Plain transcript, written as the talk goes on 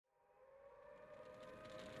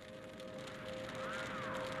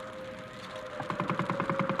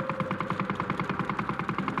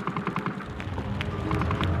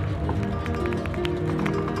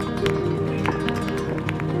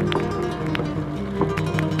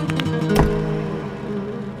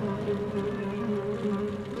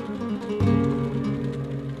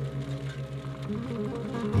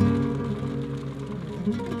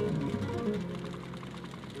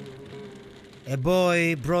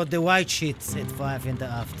boy brought the white sheets at 5 in the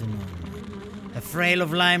afternoon. A frail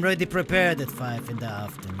of lime ready prepared at 5 in the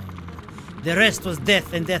afternoon. The rest was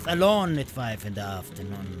death and death alone at 5 in the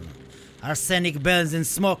afternoon. Arsenic bells and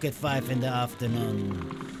smoke at 5 in the afternoon.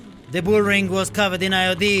 The bull ring was covered in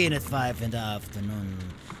iodine at 5 in the afternoon.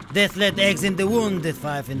 Death laid eggs in the wound at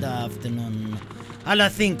 5 in the afternoon. A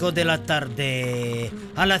las 5 de la tarde.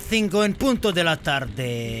 A las 5 en punto de la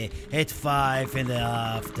tarde. At 5 in the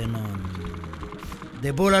afternoon.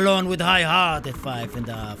 The bull alone with high heart at 5 in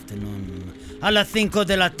the afternoon. A las 5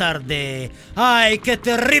 de la tarde. Ay, qué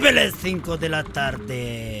terrible 5 de la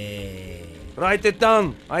tarde. Write it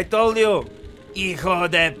down. I told you. Hijo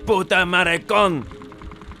de puta maricón.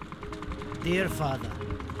 Dear Father,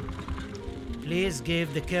 please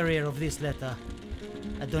give the carrier of this letter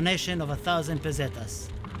a donation of 1,000 pesetas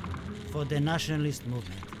for the nationalist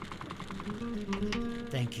movement.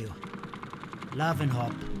 Thank you. Love and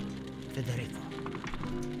hope, Federico.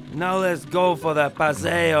 Now let's go for the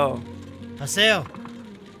paseo. Paseo?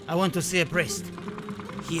 I want to see a priest.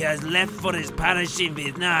 He has left for his parish in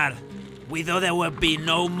Vidnar. We thought there would be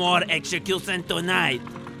no more execution tonight.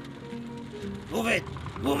 Move it!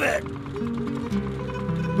 Move it!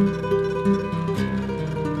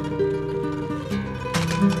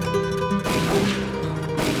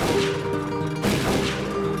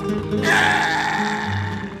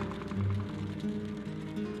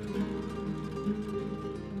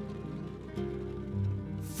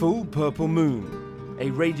 Full Purple Moon, a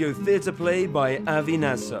radio theatre play by Avi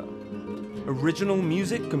Nasser. Original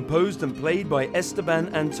music composed and played by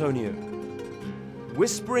Esteban Antonio.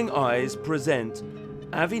 Whispering Eyes present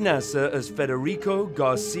Avi Nasser as Federico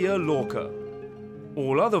Garcia Lorca.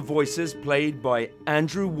 All other voices played by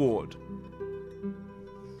Andrew Ward.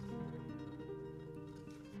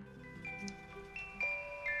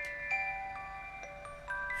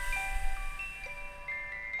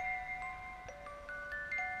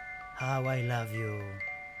 How I love you,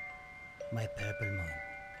 my purple moon.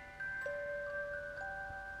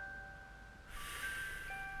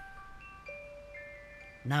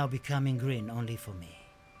 Now becoming green only for me.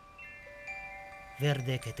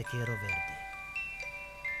 Verde que te quiero verde.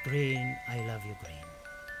 Green, I love you green.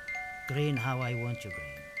 Green, how I want you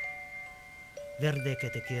green. Verde que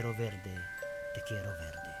te quiero verde, te quiero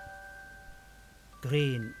verde.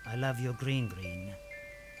 Green, I love you green green.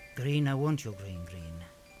 Green, I want you green green.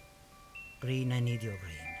 Green, I need your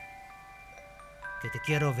green. Que te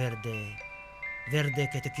quiero verde. Verde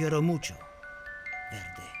que te quiero mucho.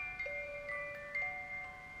 Verde.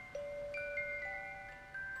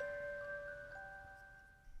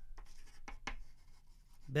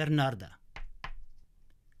 Bernarda.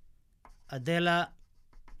 Adela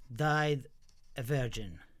died a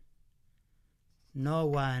virgin. No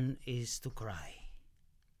one is to cry.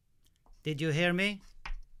 Did you hear me?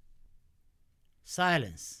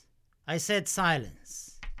 Silence. I said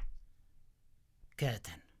silence.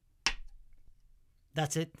 Curtain.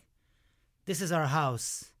 That's it. This is our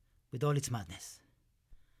house with all its madness.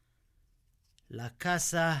 La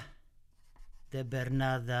Casa de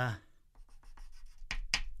Bernarda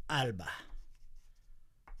Alba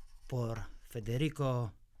por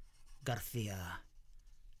Federico García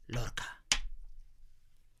Lorca.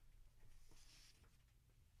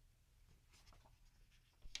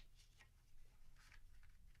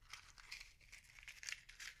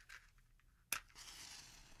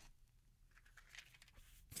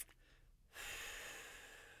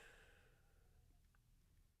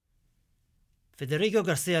 Federico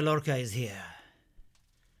Garcia Lorca is here.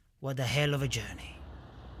 What a hell of a journey.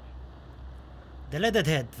 The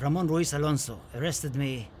leatherhead Ramon Ruiz Alonso arrested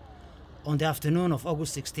me on the afternoon of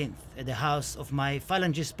August 16th at the house of my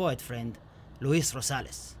Falangist poet friend, Luis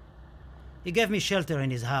Rosales. He gave me shelter in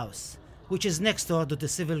his house, which is next door to the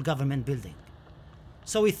civil government building.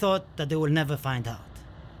 So we thought that they will never find out.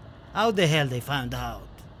 How the hell they found out,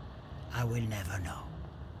 I will never know.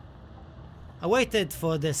 I waited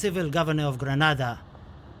for the civil governor of Granada,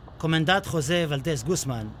 Commandant Jose Valdez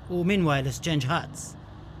Guzman, who meanwhile has changed hats,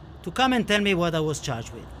 to come and tell me what I was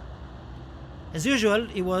charged with. As usual,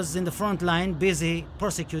 he was in the front line busy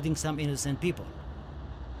persecuting some innocent people.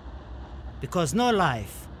 Because no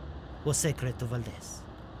life was sacred to Valdez.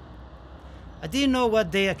 I didn't know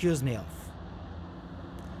what they accused me of.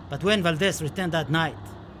 But when Valdez returned that night,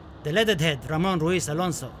 the leatherhead Ramon Ruiz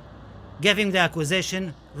Alonso gave him the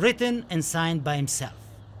accusation written and signed by himself.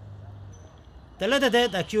 The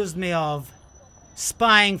leatherhead accused me of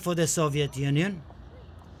spying for the Soviet Union,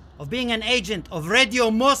 of being an agent of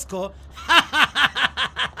Radio Moscow,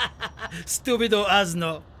 stupido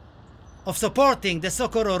asno, of supporting the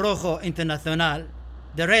Socorro Rojo Internacional,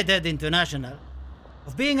 the Redhead International,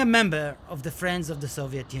 of being a member of the Friends of the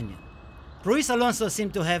Soviet Union. Ruiz Alonso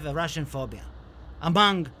seemed to have a Russian phobia,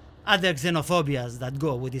 among other xenophobias that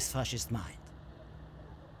go with his fascist mind.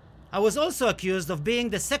 I was also accused of being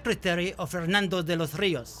the secretary of Hernando de los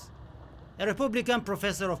Rios, a Republican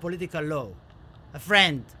professor of political law, a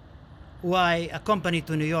friend who I accompanied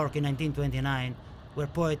to New York in 1929, where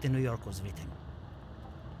Poet in New York was written.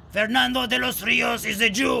 Fernando de los Rios is a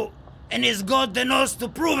Jew, and he's got the nose to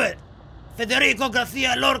prove it. Federico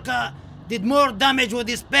Garcia Lorca did more damage with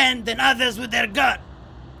his pen than others with their gun.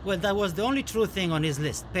 Well, that was the only true thing on his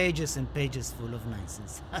list, pages and pages full of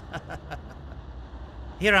nonsense.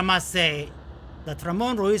 Here I must say that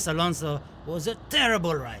Ramon Ruiz Alonso was a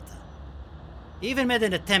terrible writer. He even made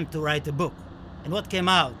an attempt to write a book, and what came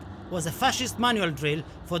out was a fascist manual drill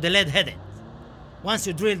for the lead-headed. Once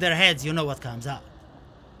you drill their heads, you know what comes out.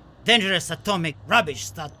 Dangerous atomic rubbish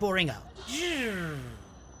start pouring out.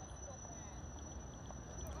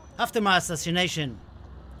 After my assassination,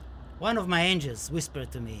 one of my angels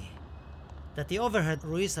whispered to me that he overheard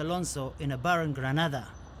Ruiz Alonso in a bar in Granada,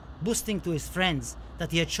 boasting to his friends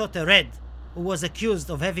that he had shot a Red who was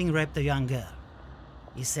accused of having raped a young girl.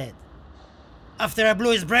 He said, "After I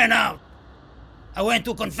blew his brain out, I went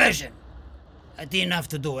to confession. I didn't have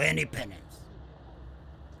to do any penance."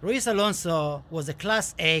 Ruiz Alonso was a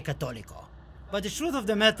Class A Catholico, but the truth of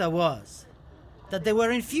the matter was that they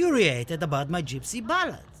were infuriated about my gypsy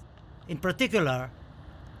ballads, in particular,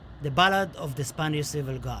 the Ballad of the Spanish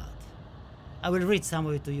Civil Guard. I will read some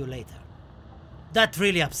of it to you later. That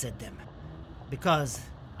really upset them, because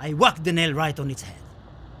I whacked the nail right on its head.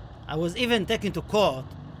 I was even taken to court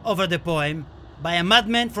over the poem by a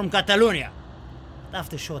madman from Catalonia.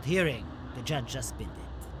 After a short hearing, the judge just pinned it.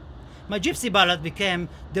 My gypsy ballad became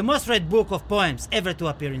the most read book of poems ever to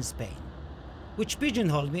appear in Spain, which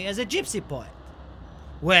pigeonholed me as a gypsy poet.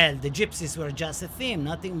 Well, the gypsies were just a theme,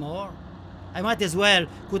 nothing more. I might as well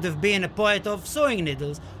could have been a poet of sewing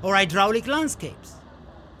needles or hydraulic landscapes.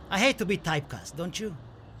 I hate to be typecast, don't you?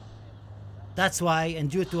 That's why,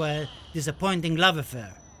 and due to a disappointing love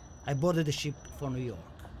affair, I boarded the ship for New York.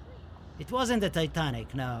 It wasn't the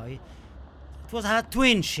Titanic, no. It was a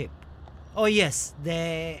twin ship. Oh yes,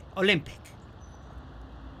 the Olympic.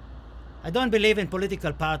 I don't believe in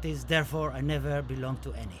political parties, therefore I never belonged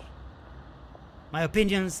to any. My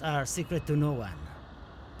opinions are secret to no one,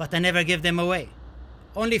 but I never give them away.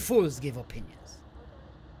 Only fools give opinions.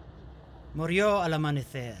 Murió al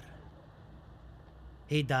amanecer.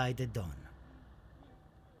 He died at dawn.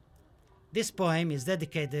 This poem is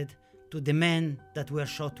dedicated to the men that were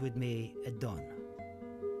shot with me at dawn.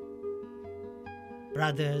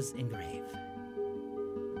 Brothers in grave.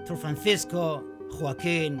 To Francisco,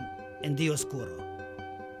 Joaquin, and Dioscuro.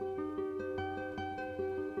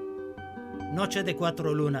 Noche de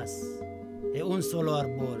cuatro lunas e un solo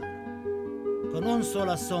árbol, con un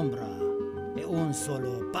sola sombra e un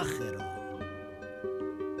solo pájaro.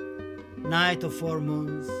 Night of 4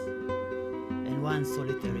 moons and one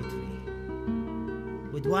solitary tree,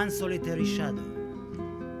 with one solitary shadow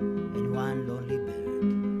and one lonely bird.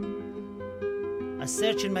 I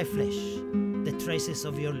search in my flesh the traces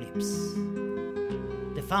of your lips.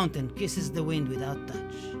 The fountain kisses the wind without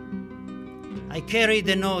touch. I carry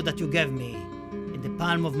the note that you gave me in the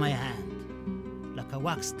palm of my hand, like a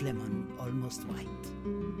waxed lemon almost white.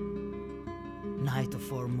 Night of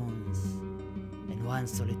 4 moons and one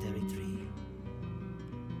solitary tree.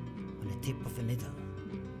 On the tip of a needle,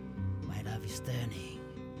 my love is turning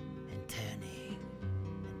and turning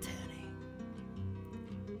and turning.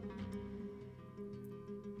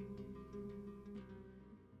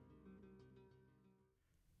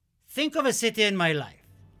 Think of a city in my life.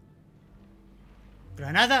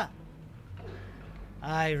 Granada?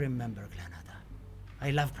 I remember Granada. I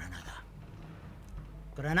love Granada.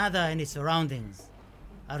 Granada and its surroundings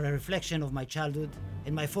are a reflection of my childhood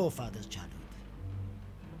and my forefathers' childhood.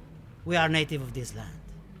 We are native of this land.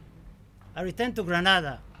 I returned to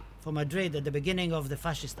Granada from Madrid at the beginning of the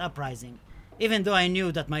fascist uprising, even though I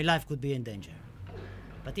knew that my life could be in danger.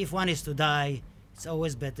 But if one is to die, it's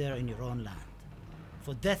always better in your own land.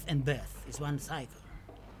 For death and birth is one cycle.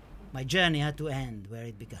 My journey had to end where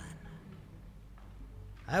it began.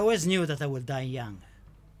 I always knew that I would die young,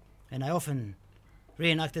 and I often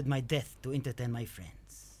reenacted my death to entertain my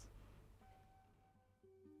friends.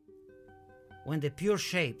 When the pure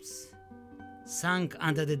shapes sank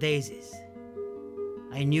under the daisies,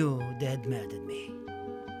 I knew they had murdered me.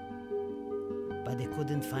 But they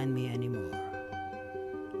couldn't find me anymore.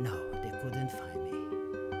 No, they couldn't find me.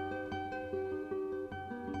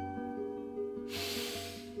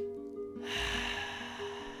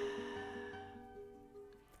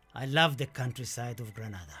 I love the countryside of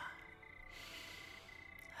Granada.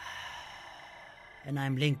 And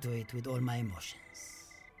I'm linked to it with all my emotions.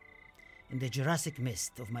 In the Jurassic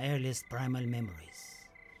mist of my earliest primal memories,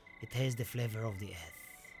 it has the flavor of the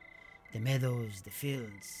earth. The meadows, the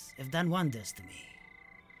fields have done wonders to me.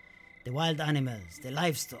 The wild animals, the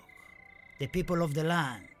livestock, the people of the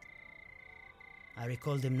land. I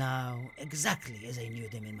recall them now exactly as I knew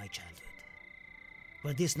them in my childhood.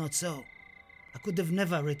 Were this not so, I could have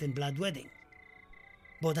never written Blood Wedding.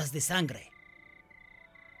 Bodas de Sangre.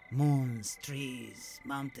 Moons, trees,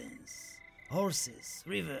 mountains, horses,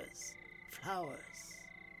 rivers, flowers,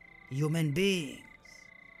 human beings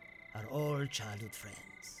are all childhood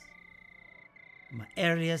friends. My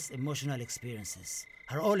earliest emotional experiences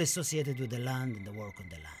are all associated with the land and the work on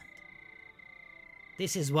the land.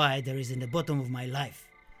 This is why there is in the bottom of my life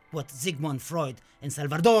what Sigmund Freud and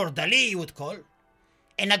Salvador Dali would call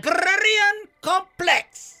an agrarian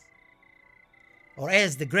complex. Or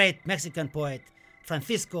as the great Mexican poet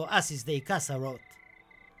Francisco Asís de Icaza wrote,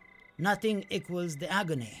 nothing equals the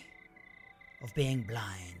agony of being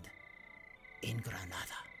blind in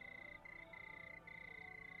Granada.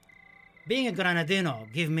 Being a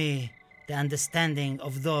Granadino gave me the understanding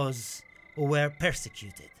of those who were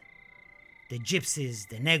persecuted. The gypsies,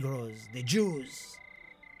 the Negros, the Jews,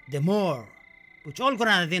 the Moor, which all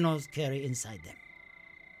Granadinos carry inside them.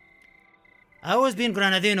 I always been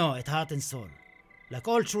Granadino at heart and soul, like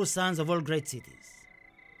all true sons of all great cities.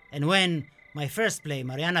 And when my first play,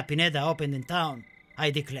 Mariana Pineda, opened in town,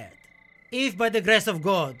 I declared, if by the grace of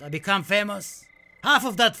God I become famous, half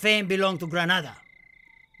of that fame belonged to Granada,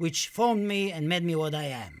 which formed me and made me what I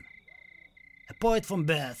am. A poet from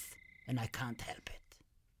birth, and I can't help it.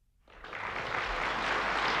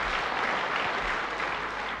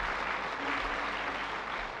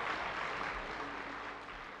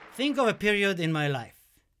 Think of a period in my life.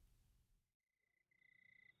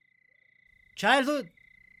 Childhood?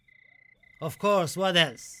 Of course, what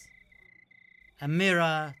else? A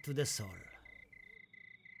mirror to the soul.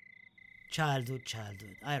 Childhood.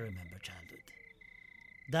 I remember childhood.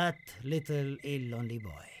 That little ill lonely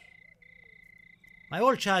boy. My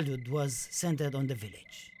whole childhood was centered on the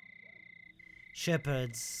village.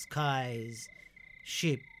 Shepherds, skies,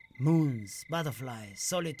 sheep, moons, butterflies,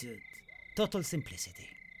 solitude, total simplicity.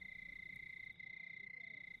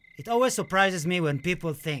 It always surprises me when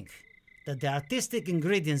people think that the artistic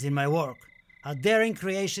ingredients in my work are daring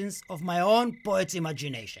creations of my own poet's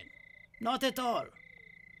imagination. Not at all.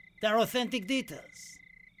 They are authentic details.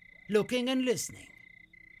 Looking and listening.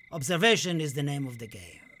 Observation is the name of the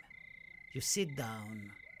game. You sit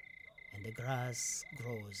down and the grass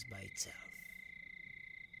grows by itself.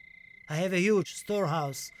 I have a huge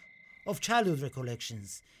storehouse of childhood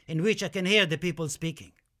recollections in which I can hear the people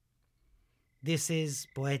speaking. This is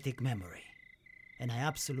poetic memory, and I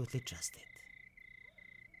absolutely trust it.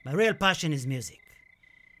 My real passion is music.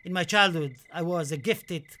 In my childhood, I was a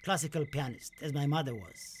gifted classical pianist, as my mother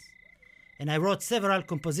was, and I wrote several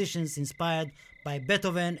compositions inspired by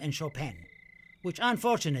Beethoven and Chopin, which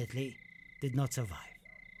unfortunately did not survive.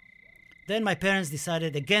 Then my parents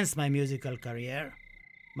decided against my musical career.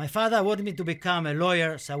 My father wanted me to become a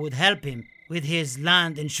lawyer so I would help him with his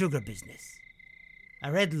land and sugar business. I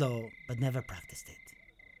read law, but never practiced it.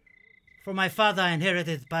 From my father, I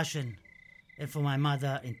inherited passion, and from my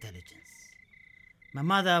mother, intelligence. My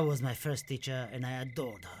mother was my first teacher, and I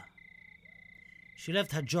adored her. She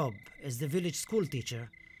left her job as the village school teacher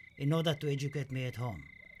in order to educate me at home,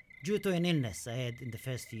 due to an illness I had in the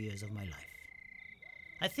first few years of my life.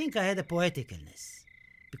 I think I had a poetic illness,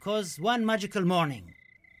 because one magical morning,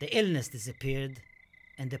 the illness disappeared,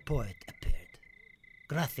 and the poet appeared.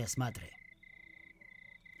 Gracias, madre.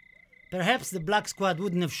 Perhaps the Black Squad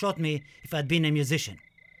wouldn't have shot me if I'd been a musician.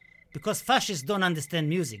 Because fascists don't understand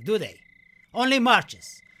music, do they? Only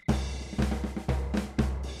marches.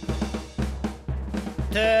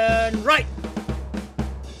 Turn right.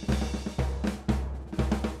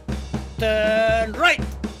 Turn right.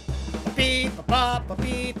 Pa-pee-pa-pa,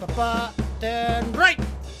 pa-pee-pa-pa. Turn right.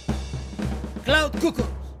 Cloud cuckoos.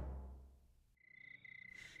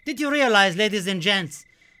 Did you realize, ladies and gents,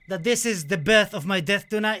 that this is the birth of my death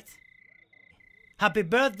tonight? Happy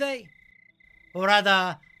birthday? Or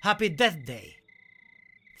rather, happy death day.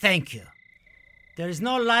 Thank you. There is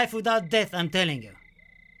no life without death, I'm telling you.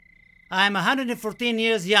 I am 114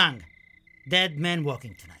 years young, dead man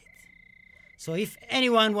walking tonight. So if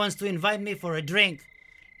anyone wants to invite me for a drink,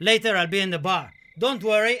 later I'll be in the bar. Don't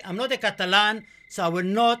worry, I'm not a Catalan, so I will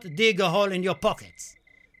not dig a hole in your pockets.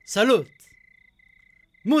 Salute.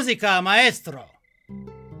 Música, maestro.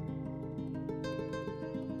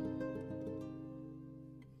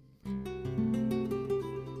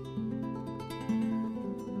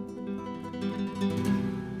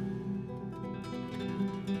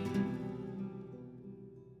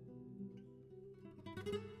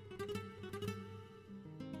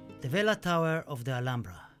 Vela Tower of the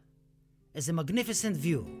Alhambra is a magnificent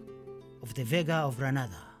view of the Vega of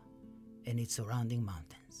Granada and its surrounding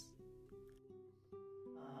mountains.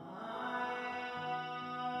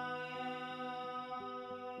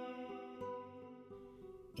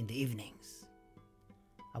 In the evenings,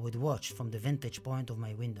 I would watch from the vantage point of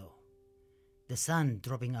my window the sun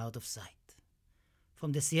dropping out of sight.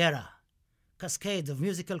 From the Sierra, cascades of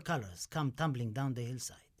musical colors come tumbling down the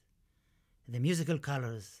hillside. The musical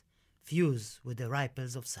colors fuse with the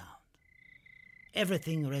ripples of sound.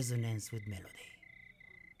 Everything resonates with melody.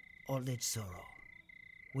 Old age sorrow,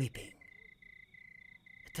 weeping.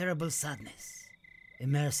 A terrible sadness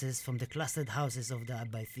emerges from the clustered houses of the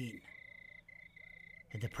Albayzin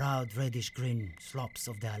and the proud reddish-green slopes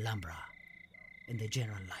of the Alhambra in the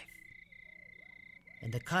general life.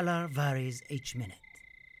 And the color varies each minute.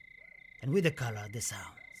 And with the color, the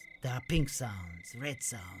sounds. There are pink sounds, red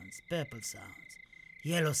sounds, purple sounds,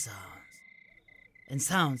 yellow sounds, and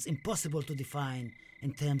sounds impossible to define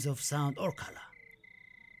in terms of sound or color.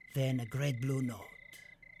 Then a great blue note,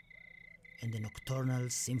 and the nocturnal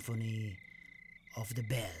symphony of the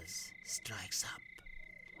bells strikes up.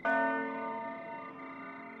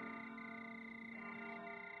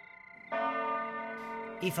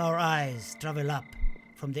 If our eyes travel up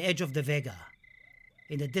from the edge of the Vega,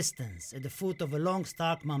 in the distance, at the foot of a long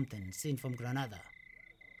stark mountain seen from Granada,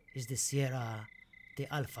 is the Sierra de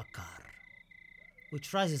Alfacar,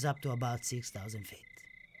 which rises up to about 6,000 feet.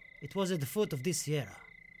 It was at the foot of this sierra,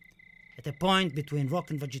 at a point between rock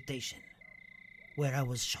and vegetation, where I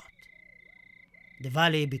was shot. The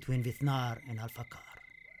valley between Vithnar and Alfacar,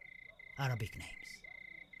 Arabic names,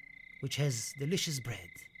 which has delicious bread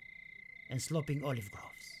and sloping olive groves.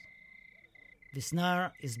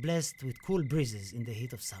 Vithnar is blessed with cool breezes in the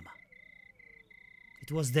heat of summer.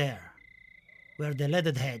 It was there where the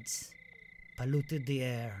leaded heads polluted the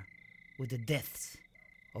air with the deaths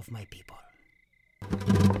of my people.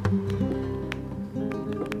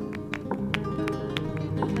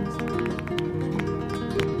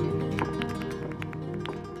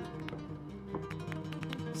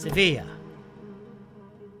 Sevilla.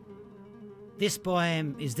 This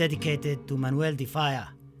poem is dedicated to Manuel de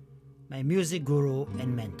Falla, my music guru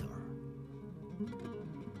and mentor.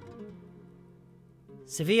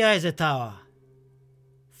 Sevilla is a tower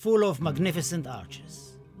full of magnificent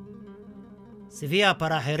arches. Sevilla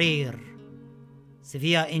para herir,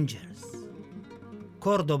 Sevilla injures.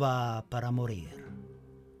 Córdoba para morir,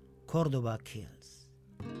 Córdoba kills.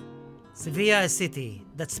 Sevilla, a city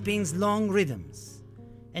that spins long rhythms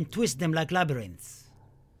and twists them like labyrinths,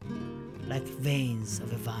 like veins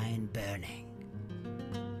of a vine burning.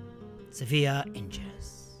 Sevilla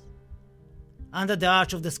injures. Under the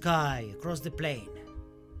arch of the sky, across the plain,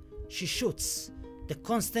 she shoots the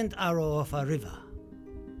constant arrow of a river.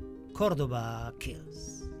 Córdoba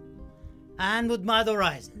kills. And with mad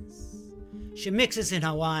horizons, she mixes in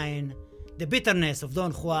her wine the bitterness of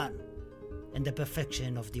Don Juan and the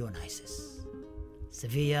perfection of Dionysus.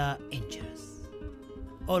 Sevilla injures.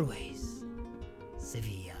 Always,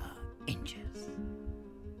 Sevilla injures.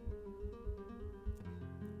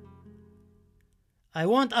 I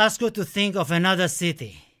won't ask you to think of another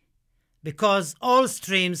city, because all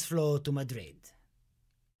streams flow to Madrid.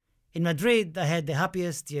 In Madrid, I had the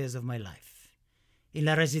happiest years of my life. In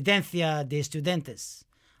La Residencia de Estudiantes,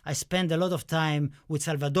 I spent a lot of time with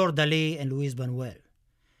Salvador Dalí and Luis Buñuel,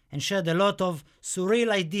 and shared a lot of surreal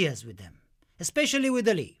ideas with them, especially with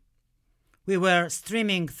Dalí. We were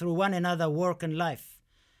streaming through one another work and life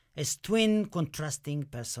as twin contrasting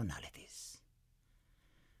personalities.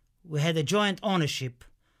 We had a joint ownership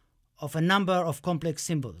of a number of complex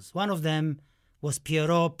symbols. One of them was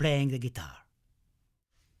Pierrot playing the guitar.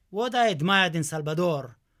 What I admired in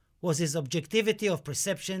Salvador was his objectivity of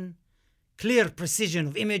perception, clear precision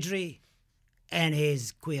of imagery, and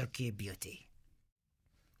his quirky beauty.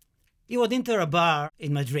 He would enter a bar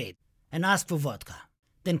in Madrid and ask for vodka,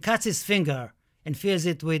 then cuts his finger and fills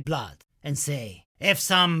it with blood and say, "Have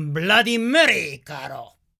some Bloody Mary,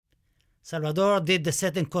 Caro." Salvador did the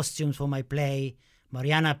set and costumes for my play,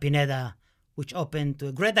 Mariana Pineda, which opened to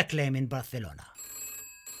a great acclaim in Barcelona.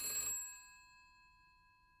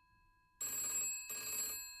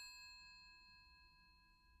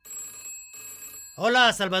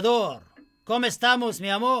 Hola, Salvador. ¿Cómo estamos, mi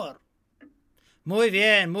amor? Muy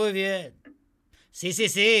bien, muy bien.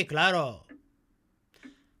 Sí, claro.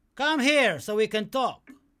 Come here so we can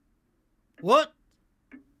talk. What?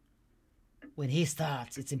 When he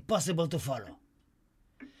starts, it's impossible to follow.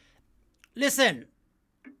 Listen,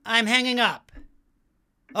 I'm hanging up.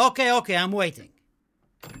 Okay, I'm waiting.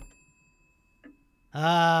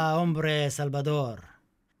 Ah, hombre, Salvador.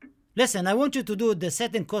 Listen, I want you to do the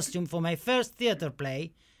set and costume for my first theater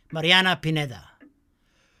play, Mariana Pineda.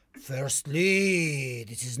 Firstly,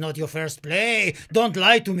 this is not your first play. Don't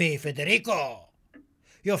lie to me, Federico.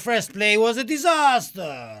 Your first play was a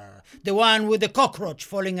disaster. The one with the cockroach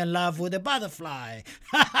falling in love with a butterfly.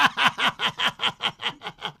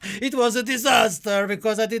 It was a disaster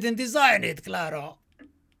because I didn't design it, Claro.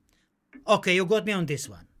 Okay, you got me on this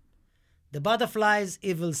one. The butterfly's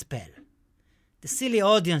evil spell. The silly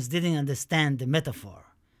audience didn't understand the metaphor.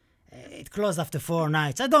 It closed after 4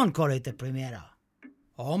 nights. I don't call it a premiera.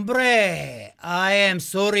 Hombre, I am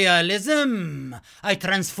surrealism. I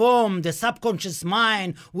transform the subconscious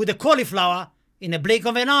mind with a cauliflower in a blink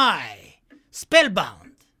of an eye.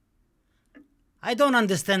 Spellbound. I don't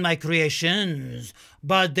understand my creations,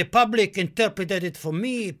 but the public interpreted it for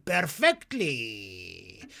me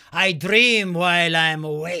perfectly. I dream while I am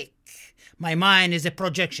awake. My mind is a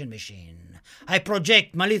projection machine. I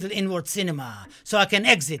project my little inward cinema so I can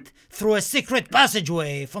exit through a secret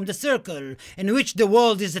passageway from the circle in which the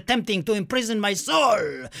world is attempting to imprison my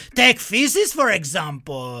soul. Take feces, for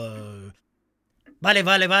example.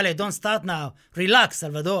 Vale, don't start now. Relax,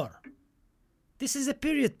 Salvador. This is a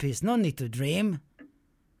period piece, no need to dream.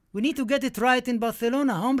 We need to get it right in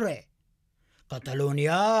Barcelona, hombre.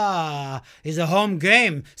 Catalonia is a home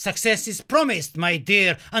game. Success is promised, my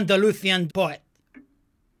dear Andalusian poet.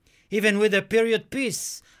 Even with a period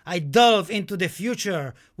piece, I delve into the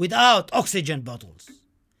future without oxygen bottles.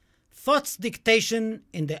 Thought's dictation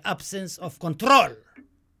in the absence of control.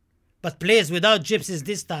 But please, without gypsies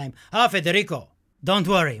this time. Federico? Don't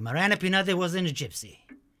worry, Mariana Pineda wasn't a gypsy.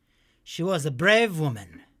 She was a brave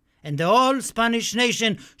woman, and the whole Spanish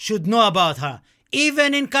nation should know about her,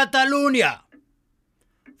 even in Catalonia.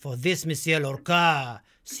 For this, Monsieur Lorca,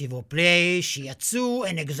 s'il vous plaît, shiatsu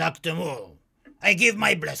and exactement. I give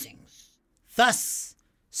my blessings. Thus,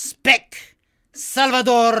 spec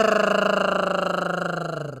Salvador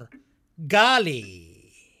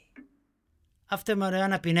Gali. After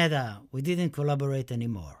Mariana Pineda, we didn't collaborate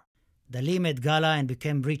anymore. Dali made gala and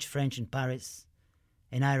became rich French in Paris,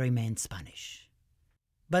 and I remained Spanish.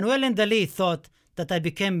 Buñuel and Dali thought that I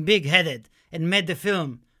became big-headed and made the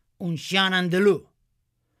film Un Chien Andalou,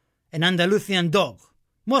 an Andalusian dog,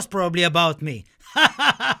 most probably about me.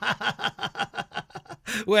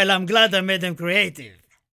 Well, I'm glad I made them creative.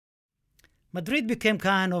 Madrid became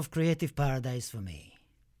kind of creative paradise for me.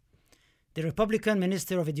 The Republican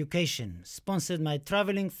Minister of Education sponsored my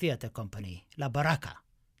traveling theater company, La Barraca,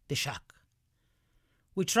 the Shack.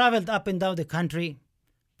 We traveled up and down the country,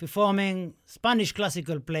 performing Spanish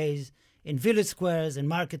classical plays in village squares and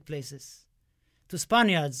marketplaces, to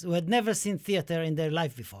Spaniards who had never seen theater in their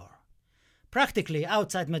life before. Practically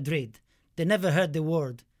outside Madrid, they never heard the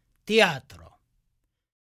word teatro.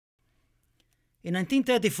 In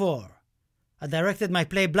 1934, I directed my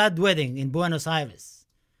play Blood Wedding in Buenos Aires,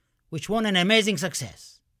 which won an amazing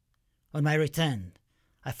success. On my return,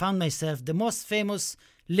 I found myself the most famous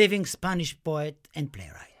living Spanish poet and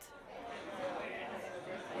playwright.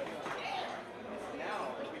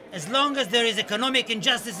 As long as there is economic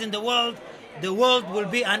injustice in the world will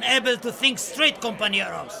be unable to think straight,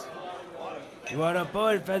 compañeros. You are a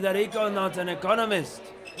poet, Federico, not an economist.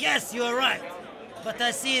 Yes, you are right, but I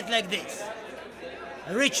see it like this.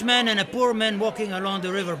 A rich man and a poor man walking along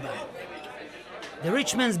the riverbank. The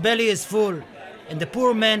rich man's belly is full, and the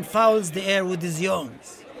poor man fouls the air with his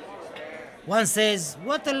yawns. One says,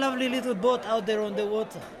 "What a lovely little boat out there on the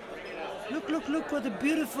water. Look, what a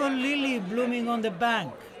beautiful lily blooming on the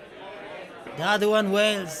bank." The other one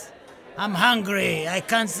wails, "I'm hungry, I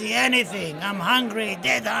can't see anything. I'm hungry,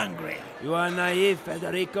 dead hungry." You are naive,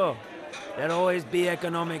 Federico. There'll always be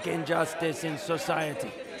economic injustice in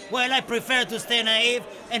society. Well, I prefer to stay naive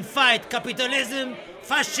and fight capitalism,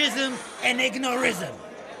 fascism, and ignorism.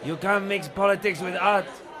 You can't mix politics with art.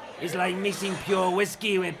 It's like mixing pure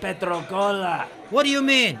whiskey with Petro-Cola. What do you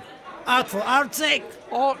mean? Art for art's sake?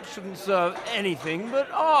 Art shouldn't serve anything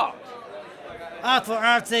but art. Art for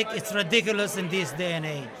art's sake, it's ridiculous in this day and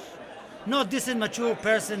age. No decent, mature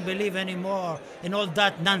person believe anymore in all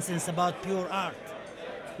that nonsense about pure art.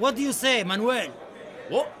 What do you say, Manuel?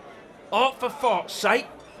 What? Art for fart's sake?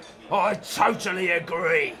 I totally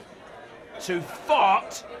agree. To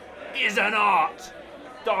fart is an art.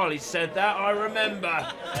 Dali said that, I remember.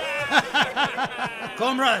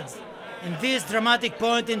 Comrades, in this dramatic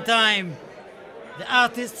point in time, the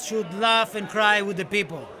artist should laugh and cry with the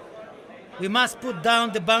people. We must put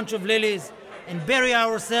down the bunch of lilies and bury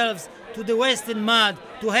ourselves to the waist in mud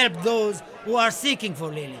to help those who are seeking for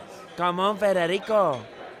lilies. Come on, Federico.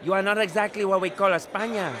 You are not exactly what we call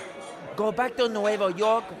España. Go back to Nueva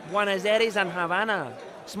York, Buenos Aires, and Havana.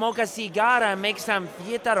 Smoke a cigar and make some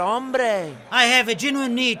theater, hombre. I have a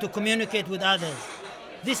genuine need to communicate with others.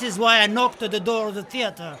 This is why I knocked at the door of the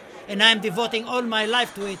theater, and I am devoting all my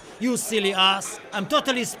life to it, you silly ass. I'm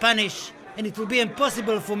totally Spanish, and it will be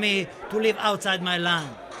impossible for me to live outside my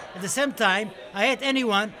land. At the same time, I hate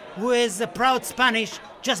anyone who is a proud Spanish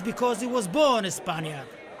just because he was born a Spaniard,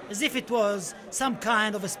 as if it was some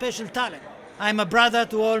kind of a special talent. I am a brother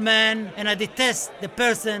to all men, and I detest the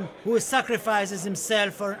person who sacrifices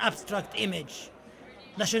himself for an abstract image.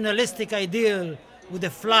 Nationalistic ideal with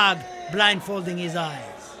a flag blindfolding his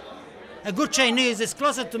eyes. A good Chinese is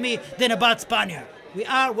closer to me than a bad Spaniard. We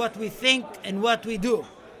are what we think and what we do.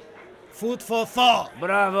 Food for thought.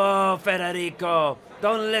 Bravo, Federico.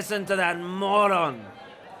 Don't listen to that moron.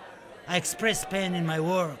 I express pain in my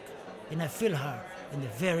work, and I feel her in the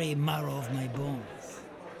very marrow of my bones.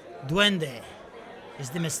 Duende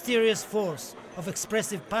is the mysterious force of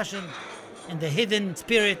expressive passion and the hidden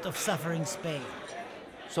spirit of suffering Spain.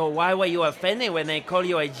 So why were you offended when they call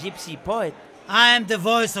you a gypsy poet? I am the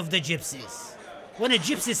voice of the gypsies. When a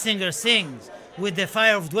gypsy singer sings with the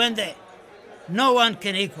fire of Duende, no one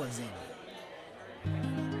can equal him.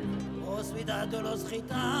 Oh, ciudad de los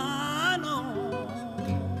gitanos,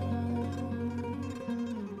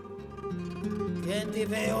 quien te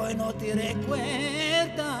veo y no te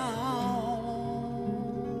recuerda,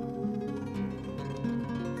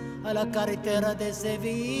 a la carretera de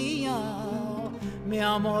Sevilla, mi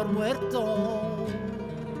amor muerto.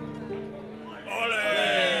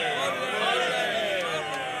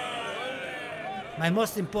 My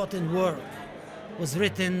most important work was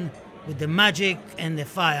written with the magic and the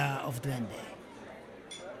fire of Duende.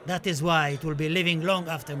 That is why it will be living long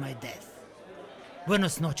after my death.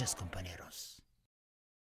 Buenos noches, compañeros.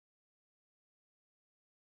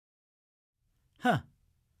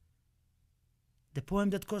 The poem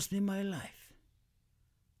that cost me my life,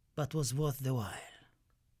 but was worth the while.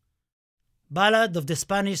 Ballad of the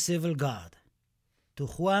Spanish Civil Guard, to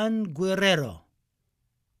Juan Guerrero.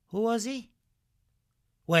 Who was he?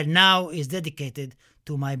 Well, now is dedicated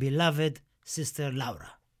to my beloved sister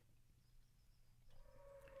Laura.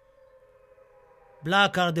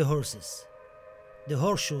 Black are the horses. The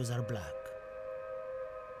horseshoes are black.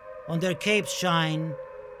 On their capes shine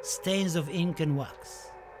stains of ink and wax.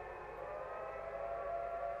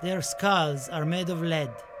 Their skulls are made of lead.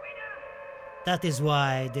 That is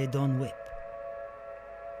why they don't whip.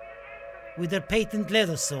 With their patent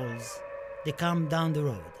leather soles, they come down the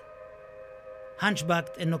road,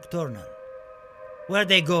 hunchbacked and nocturnal. Where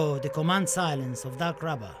they go, they command silence of dark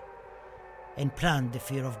rubber and plant the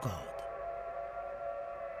fear of God.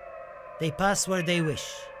 They pass where they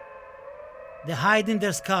wish. They hide in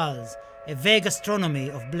their skulls a vague astronomy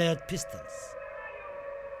of blared pistols.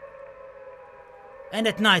 And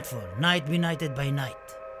at nightfall, night benighted by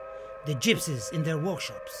night, the gypsies in their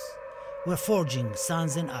workshops were forging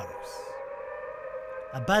suns and arrows.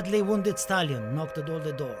 A badly wounded stallion knocked at all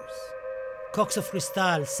the doors. Cocks of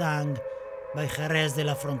Cristal sang by Jerez de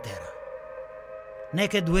la Frontera.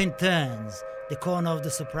 Naked wind turns the corner of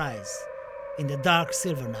the surprise in the dark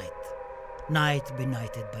silver night, night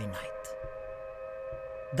benighted by night.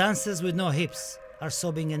 Dancers with no hips are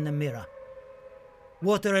sobbing in the mirror.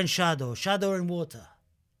 Water and shadow, shadow and water,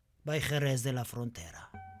 by Jerez de la Frontera.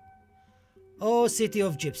 O city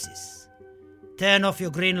of gypsies, turn off your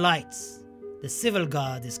green lights, the civil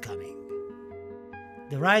guard is coming.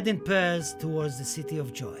 They ride in pairs towards the city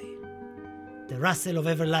of joy. The rustle of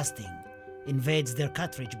everlasting invades their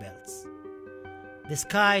cartridge belts. The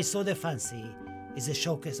sky, so they fancy, is a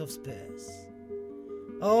showcase of spurs.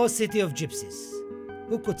 O city of gypsies,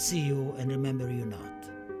 who could see you and remember you not?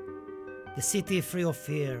 The city free of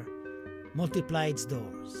fear multiplied its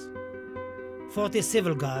doors. 40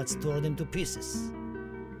 civil guards tore them to pieces.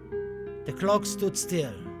 The clock stood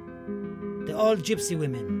still. The old gypsy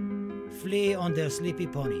women flee on their sleepy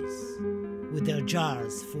ponies with their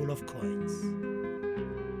jars full of coins.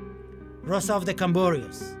 Rosa of the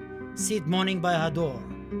Camborios sit mourning by her door,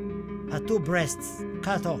 her two breasts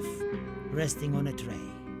cut off, resting on a tray.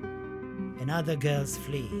 And other girls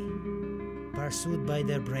flee, pursued by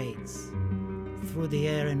their braids, through the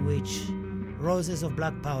air in which roses of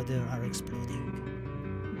black powder are exploding.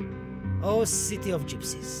 O city of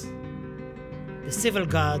gypsies, the civil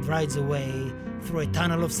guard rides away through a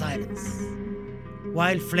tunnel of silence,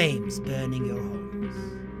 while flames burning your homes.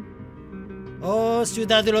 O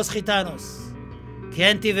ciudad de los gitanos,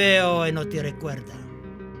 quien te veo y no te recuerda?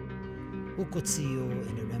 Who could see you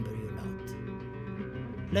and remember you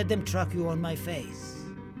not? Let them track you on my face,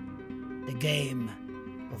 the game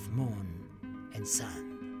of moon and sun.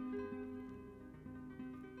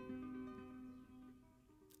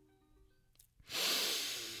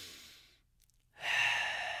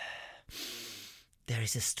 There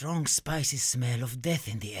is a strong, spicy smell of death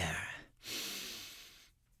in the air.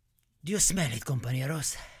 Do you smell it,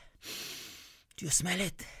 compañeros? Do you smell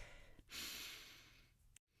it?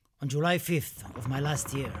 On July 5th of my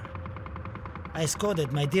last year, I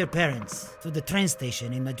escorted my dear parents to the train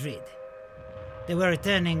station in Madrid. They were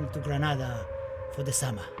returning to Granada for the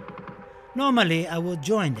summer. Normally, I would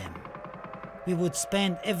join them. We would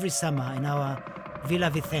spend every summer in our Villa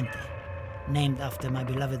Vicente, named after my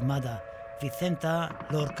beloved mother,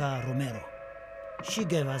 Vicenta Lorca Romero. She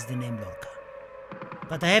gave us the name Lorca.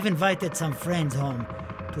 But I have invited some friends home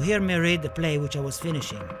to hear me read the play which I was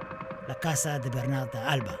finishing, La Casa de Bernarda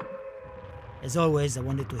Alba. As always, I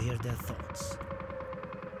wanted to hear their thoughts.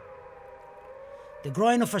 The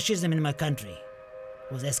growing of fascism in my country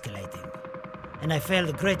was escalating, and I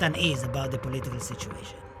felt great unease about the political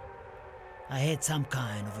situation. I had some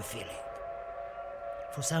kind of a feeling.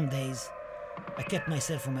 For some days, I kept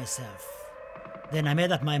myself for myself. Then I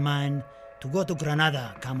made up my mind to go to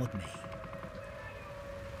Granada, come what may.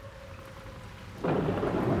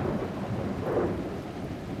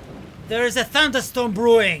 There is a thunderstorm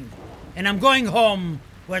brewing, and I'm going home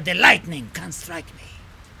where the lightning can't strike me.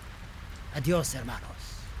 Adios,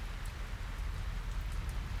 hermanos.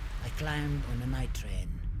 I climbed on a night train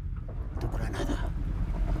to Granada.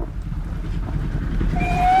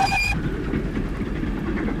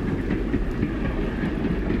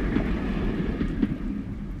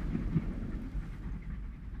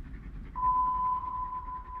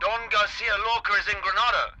 Don Garcia Lorca is in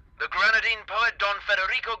Granada. The Grenadine poet Don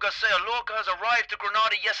Federico Garcia Lorca has arrived to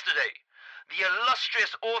Granada yesterday. The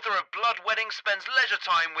illustrious author of Blood Wedding spends leisure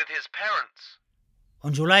time with his parents.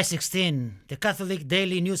 On July 16, the Catholic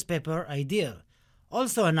daily newspaper Ideal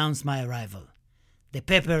also announced my arrival. The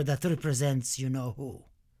paper that represents you-know-who.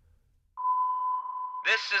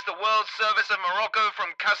 This is the World Service of Morocco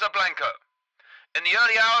from Casablanca. In the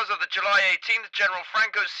early hours of the July 18th, General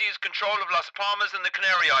Franco seized control of Las Palmas and the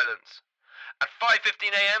Canary Islands. At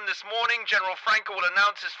 5:15 a.m. this morning, General Franco will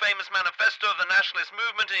announce his famous manifesto of the nationalist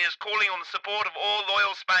movement, and he is calling on the support of all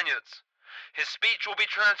loyal Spaniards. His speech will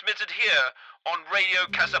be transmitted here on Radio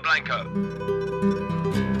Casablanca.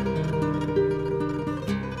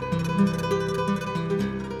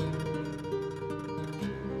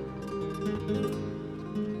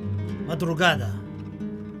 Madrugada,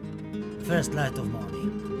 first light of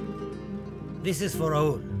morning. This is for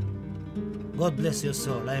Raul. God bless your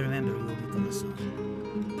soul, I remember you, mi corazón.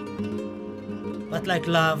 But like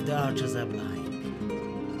love, the archers are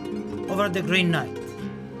blind. Over the green night,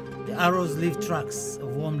 the arrows leave tracks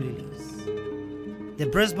of warm lilies. The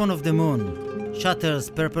breastbone of the moon shatters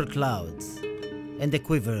purple clouds, and the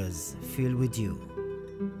quivers fill with dew.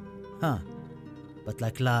 But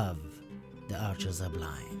like love, the archers are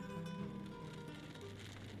blind.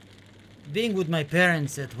 Being with my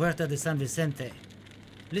parents at Huerta de San Vicente,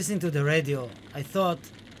 listening to the radio, I thought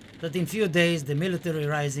that in few days the military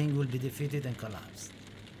rising will be defeated and collapsed.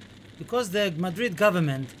 Because the Madrid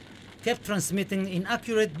government kept transmitting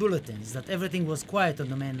inaccurate bulletins that everything was quiet on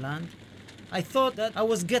the mainland, I thought that I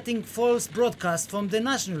was getting false broadcasts from the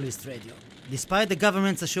nationalist radio. Despite the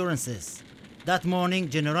government's assurances, that morning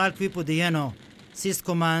General Quipo de Lleno seized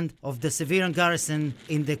command of the Severan garrison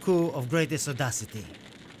in the coup of greatest audacity.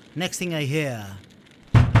 Next thing I hear,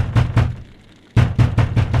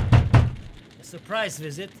 a surprise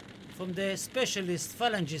visit from the specialist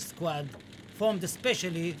phalangist squad formed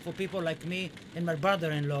especially for people like me and my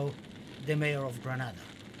brother-in-law, the mayor of Granada.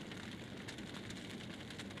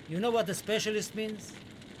 You know what a specialist means?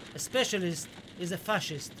 A specialist is a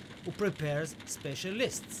fascist who prepares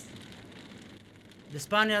specialists. The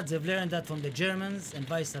Spaniards have learned that from the Germans and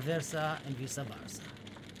vice versa and vice versa.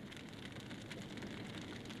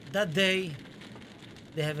 That day,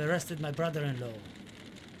 they have arrested my brother-in-law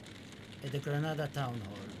at the Granada town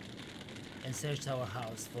hall and searched our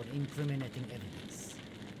house for incriminating evidence.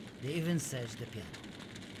 They even searched the piano.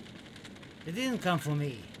 They didn't come for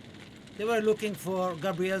me. They were looking for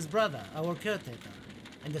Gabriel's brother, our caretaker,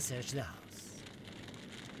 and they searched the house.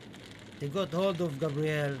 They got hold of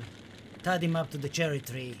Gabriel, tied him up to the cherry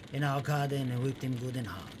tree in our garden and whipped him good and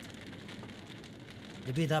hard.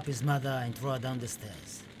 They beat up his mother and threw her down the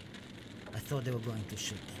stairs. I thought they were going to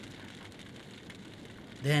shoot them.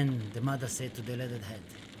 Then the mother said to the leathered head,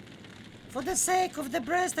 "For the sake of the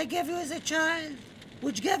breast I gave you as a child,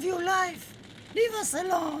 which gave you life, leave us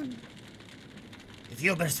alone." "If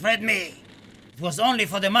you breastfed me, it was only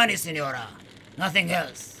for the money, Senora, nothing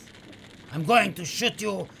else. I'm going to shoot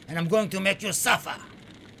you and I'm going to make you suffer."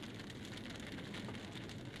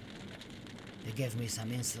 They gave me some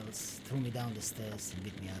insults, threw me down the stairs and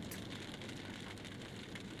beat me up too.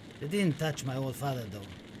 They didn't touch my old father, though.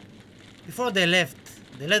 Before they left,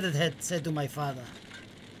 the leatherhead said to my father,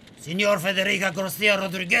 "Senor Federico Garcia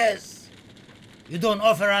Rodriguez, you don't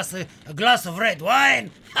offer us a glass of red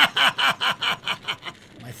wine?"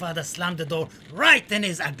 My father slammed the door right in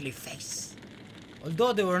his ugly face.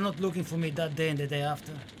 Although they were not looking for me that day and the day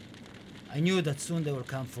after, I knew that soon they would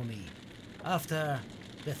come for me. After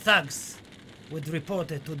the thugs would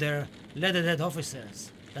report it to their leatherhead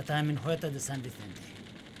officers that I am in Huerta de San Vicente.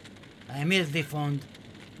 I immediately phoned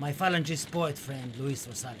my Falangist poet friend Luis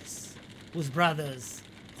Rosales, whose brothers,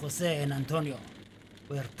 Jose and Antonio,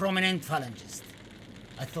 were prominent Falangists.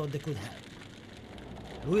 I thought they could help.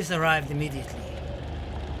 Luis arrived immediately.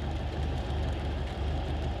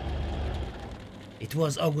 It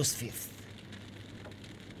was August 5th.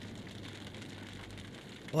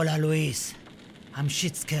 Hola, Luis. I'm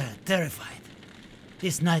shit scared, terrified.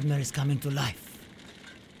 This nightmare is coming to life.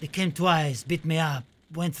 They came twice, beat me up,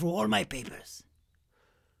 went through all my papers.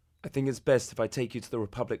 I think it's best if I take you to the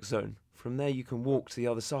Republic Zone. From there you can walk to the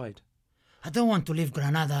other side. I don't want to leave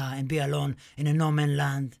Granada and be alone in a no-man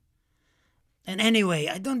land. And anyway,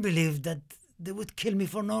 I don't believe that they would kill me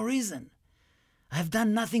for no reason. I have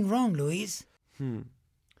done nothing wrong, Luis. You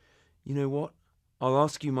know what? I'll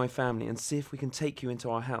ask you my family and see if we can take you into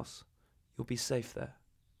our house. You'll be safe there.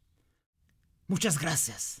 Muchas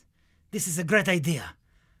gracias. This is a great idea.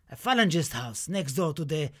 A Falangist house next door to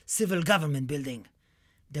the civil government building.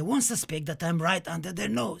 They won't suspect that I'm right under their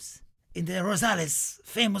nose. In the Rosales'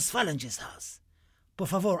 famous Falangist house. Por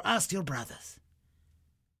favor, ask your brothers.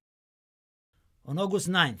 On August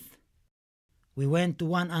 9th, we went to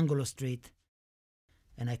Juan Angulo Street,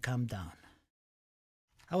 and I calmed down.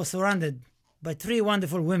 I was surrounded by 3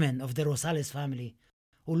 wonderful women of the Rosales family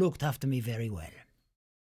who looked after me very well.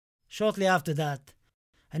 Shortly after that,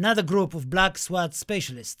 another group of black SWAT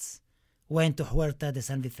specialists went to Huerta de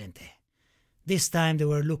San Vicente. This time they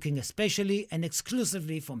were looking especially and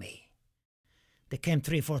exclusively for me. They came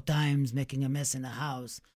 3-4 times, making a mess in the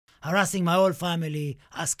house, harassing my whole family,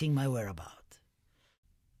 asking my whereabouts.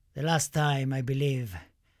 The last time, I believe,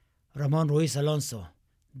 Ramon Ruiz Alonso,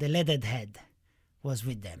 the leadhead, was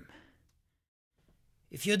with them.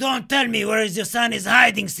 "If you don't tell me where your son is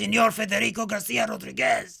hiding, Senor Federico Garcia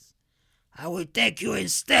Rodriguez, I will take you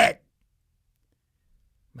instead."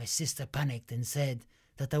 My sister panicked and said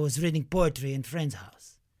that I was reading poetry in friend's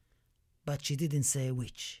house, but she didn't say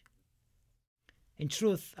which. In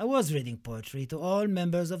truth, I was reading poetry to all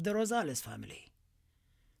members of the Rosales family.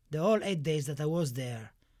 The whole 8 days that I was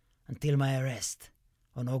there until my arrest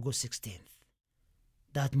on August 16th.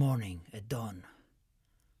 That morning at dawn,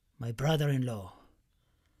 my brother-in-law,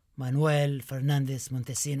 Manuel Fernandez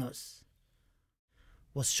Montesinos,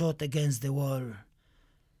 was shot against the wall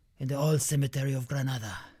in the old cemetery of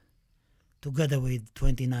Granada, together with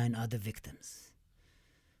 29 other victims.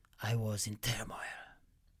 I was in turmoil.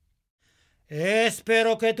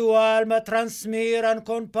 Espero que tu alma transmiran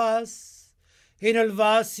con paz en el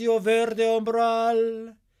vacío verde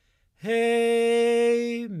umbral.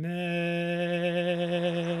 Amen.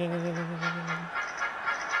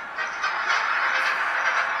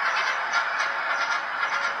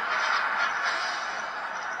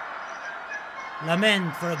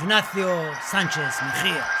 Lament for Ignacio Sánchez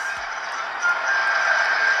Mejías.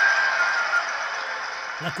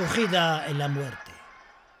 La corrida en la muerte.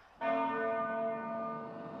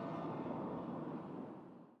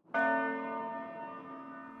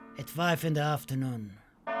 At 5 in the afternoon,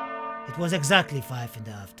 it was exactly 5 in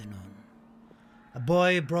the afternoon, a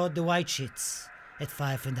boy brought the white sheets at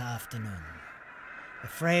 5 in the afternoon, a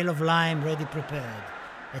frail of lime ready prepared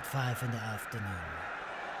at 5 in the afternoon.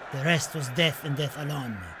 The rest was death and death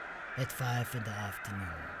alone at 5 in the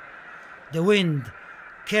afternoon. The wind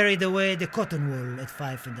carried away the cotton wool at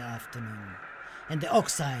 5 in the afternoon, and the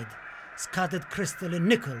oxide scattered crystal and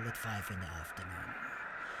nickel at 5 in the afternoon.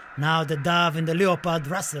 Now the dove and the leopard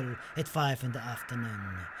rustled at 5 in the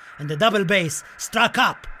afternoon, and the double bass struck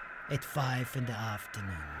up at 5 in the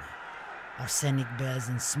afternoon. Arsenic bells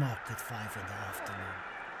and smoke at 5 in the afternoon.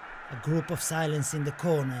 A group of silence in the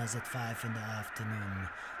corners at 5 in the afternoon,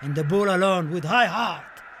 and the bull alone with high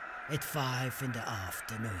heart at 5 in the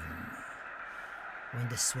afternoon. When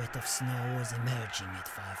the sweat of snow was emerging at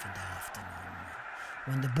 5 in the afternoon,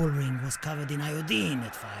 when the bull ring was covered in iodine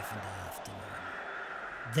at 5 in the afternoon.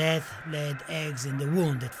 Death laid eggs in the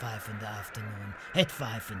wound at 5 in the afternoon, at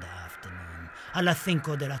 5 in the afternoon, a las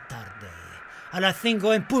 5 de la tarde, a las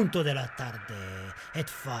 5 en punto de la tarde, at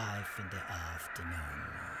 5 in the afternoon.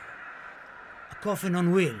 A coffin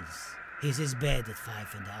on wheels is his bed at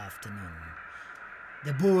 5 in the afternoon.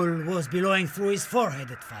 The bull was blowing through his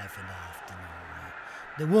forehead at 5 in the afternoon.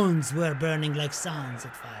 The wounds were burning like suns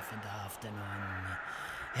at 5 in the afternoon,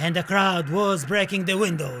 and the crowd was breaking the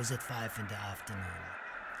windows at 5 in the afternoon.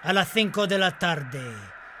 A las 5 de la tarde.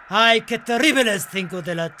 Ay, qué terrible es 5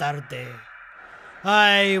 de la tarde.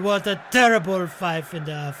 Ay, what a terrible 5 in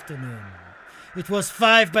the afternoon. It was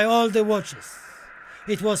 5 by all the watches.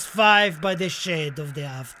 It was 5 by the shade of the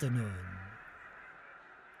afternoon.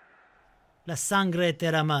 La sangre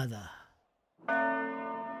derramada.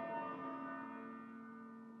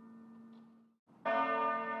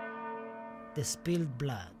 The spilled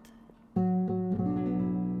blood.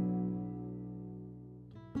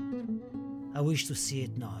 I wish to see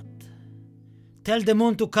it not. Tell the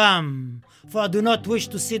moon to come, for I do not wish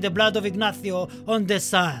to see the blood of Ignacio on the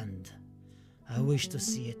sand. I wish to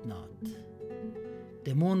see it not.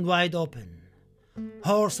 The moon wide open,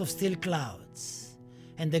 horse of still clouds,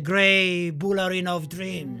 and the grey bull arena of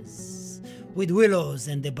dreams, with willows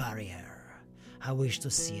and the barrier. I wish to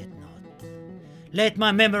see it not. Let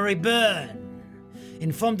my memory burn,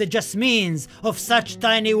 inform the jasmines of such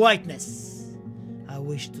tiny whiteness. I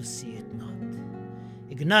wish to see it not.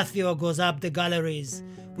 Ignacio goes up the galleries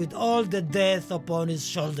with all the death upon his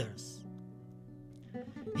shoulders.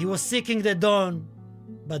 He was seeking the dawn,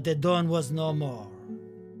 but the dawn was no more.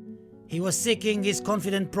 He was seeking his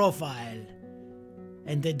confident profile,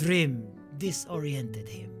 and the dream disoriented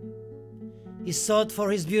him. He sought for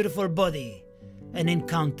his beautiful body and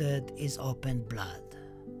encountered his opened blood.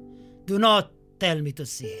 Do not tell me to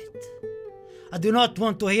see it. I do not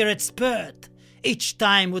want to hear it spurt, each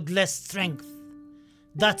time with less strength.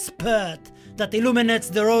 That spurt that illuminates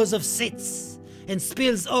the rows of seats and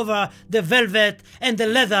spills over the velvet and the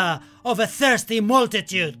leather of a thirsty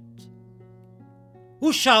multitude.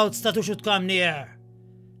 Who shouts that who should come near?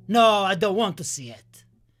 No, I don't want to see it.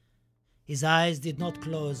 His eyes did not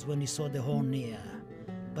close when he saw the horn near,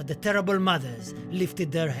 but the terrible mothers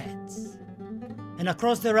lifted their heads. And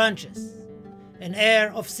across the ranches, an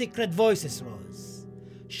air of secret voices rose,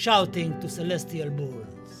 shouting to celestial bulls.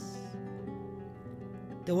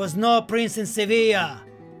 There was no prince in Sevilla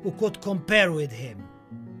who could compare with him.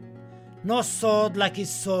 No sword like his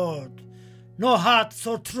sword, no heart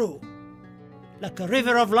so true. Like a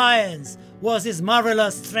river of lions was his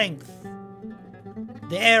marvelous strength.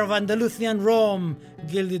 The air of Andalusian Rome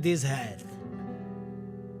gilded his head.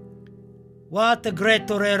 What a great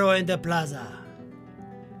torero in the plaza!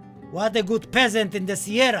 What a good peasant in the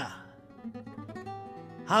Sierra!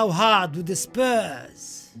 How hard with the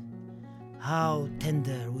spurs! How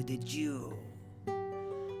tender with the dew!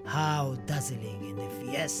 How dazzling in the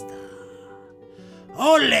fiesta!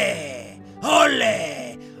 Ole!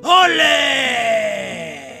 Ole! Ole!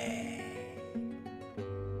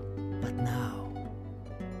 But now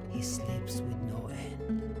he sleeps with no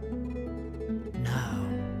end. Now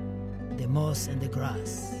the moss and the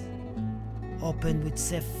grass open with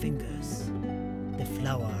safe fingers the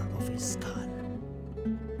flower of his skull.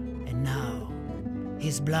 And now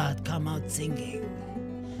his blood come out singing,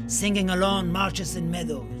 singing along marshes and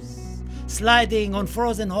meadows, sliding on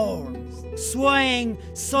frozen horns, swaying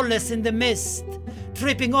soulless in the mist,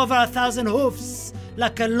 tripping over 1,000 hoofs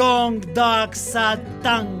like a long, dark, sad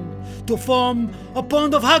tongue to form a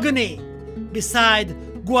pond of agony beside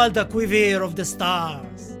Guadalquivir of the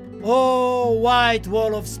stars. Oh, white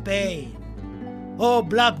wall of Spain! Oh,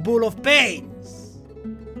 black bull of pains!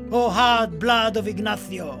 Oh, hard blood of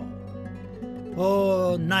Ignacio!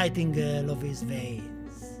 Oh, nightingale of his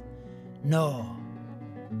veins! No,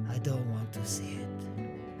 I don't want to see it.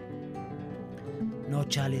 No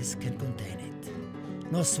chalice can contain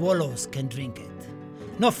it. No swallows can drink it.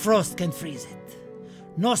 No frost can freeze it.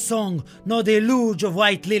 No song, no deluge of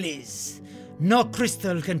white lilies. No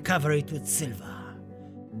crystal can cover it with silver.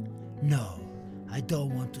 No, I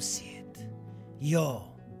don't want to see it. Yo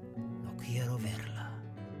no quiero verla.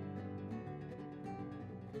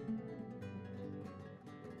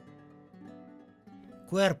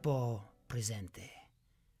 Cuerpo presente.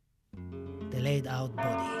 The laid out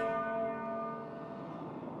body.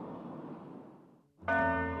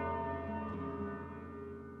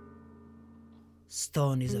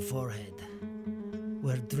 Stone is a forehead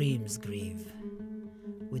where dreams grieve,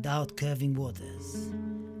 without curving waters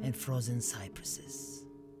and frozen cypresses.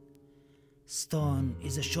 Stone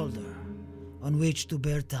is a shoulder on which to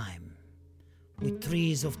bear time, with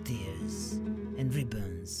trees of tears and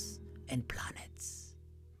ribbons and planets.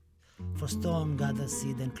 For stone gathers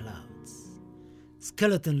seed and clouds,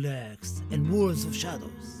 skeleton lurks and wolves of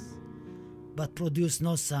shadows, but produce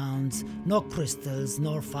no sounds, no crystals,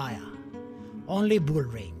 nor fire. Only bull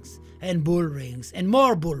rings and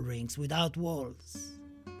more bull rings without walls.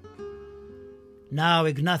 Now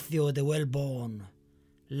Ignacio the well-born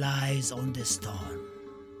lies on the stone.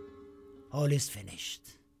 All is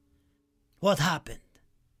finished. What happened?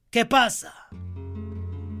 ¿Qué pasa?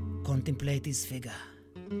 Contemplate his figure.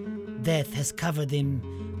 Death has covered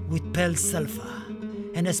him with pale sulfur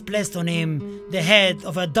and has placed on him the head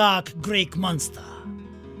of a dark Greek monster,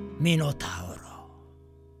 Minotauro.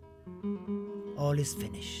 All is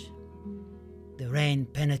finished. The rain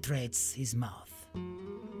penetrates his mouth.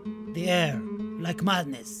 The air, like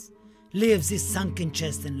madness, leaves his sunken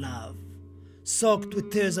chest in love, soaked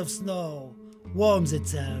with tears of snow, warms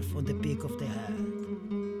itself on the peak of the head.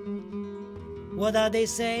 What are they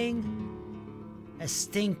saying? A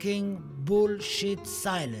stinking bullshit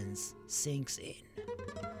silence sinks in.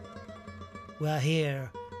 We are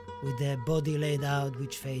here with the body laid out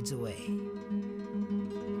which fades away.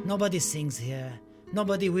 Nobody sings here,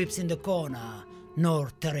 nobody weeps in the corner, nor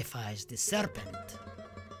terrifies the serpent.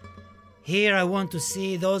 Here I want to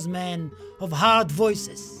see those men of hard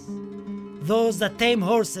voices, those that tame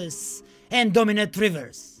horses and dominate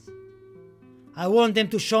rivers. I want them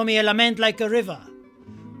to show me a lament like a river,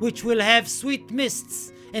 which will have sweet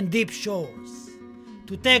mists and deep shores,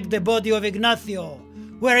 to take the body of Ignacio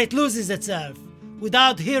where it loses itself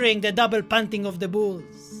without hearing the double panting of the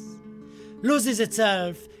bulls, loses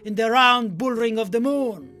itself in the round bull ring of the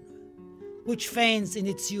moon, which feigns in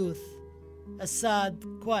its youth a sad,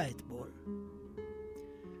 quiet bull,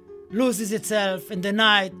 loses itself in the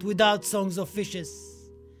night without songs of fishes,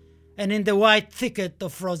 and in the white thicket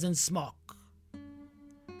of frozen smoke.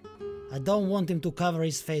 I don't want him to cover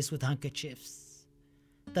his face with handkerchiefs,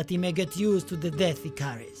 that he may get used to the death he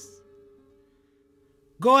carries.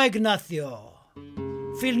 Go, Ignacio,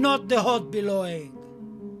 feel not the hot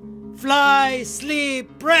billowing. Fly,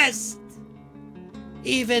 sleep, rest.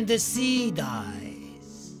 Even the sea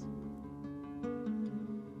dies.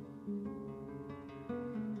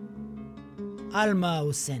 Alma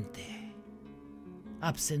ausente,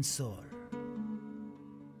 absent soul.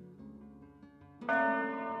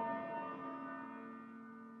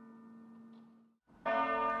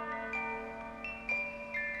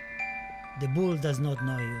 The bull does not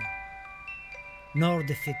know you, nor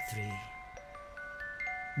the fig tree,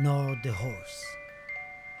 nor the horse,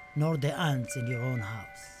 nor the ants in your own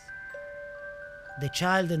house. The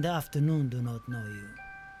child and the afternoon do not know you,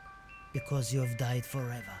 because you have died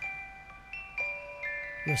forever.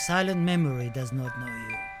 Your silent memory does not know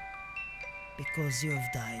you, because you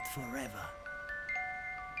have died forever.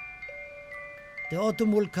 The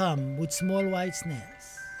autumn will come with small white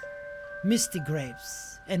snails, misty grapes,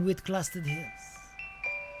 and with clustered hills.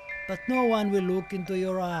 But no one will look into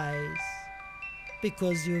your eyes,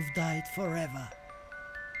 because you have died forever.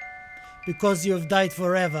 Because you have died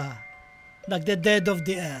forever, like the dead of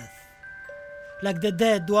the earth, like the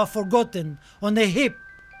dead who are forgotten on the hip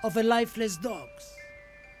of a lifeless dogs.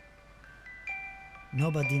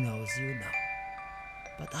 Nobody knows you now,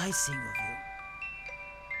 but I sing of you.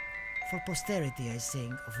 For posterity I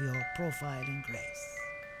sing of your profile in grace,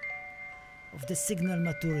 of the signal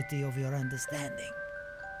maturity of your understanding,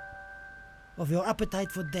 of your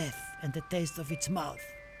appetite for death and the taste of its mouth,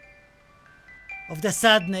 of the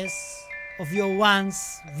sadness of your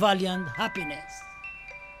once valiant happiness.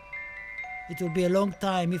 It will be a long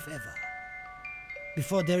time, if ever,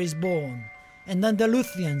 before there is born an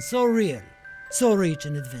Andalusian so real, so rich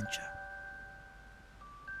in adventure.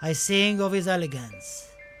 I sing of his elegance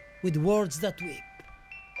with words that weep,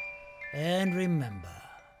 and remember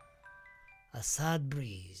a sad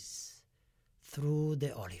breeze through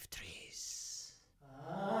the olive trees.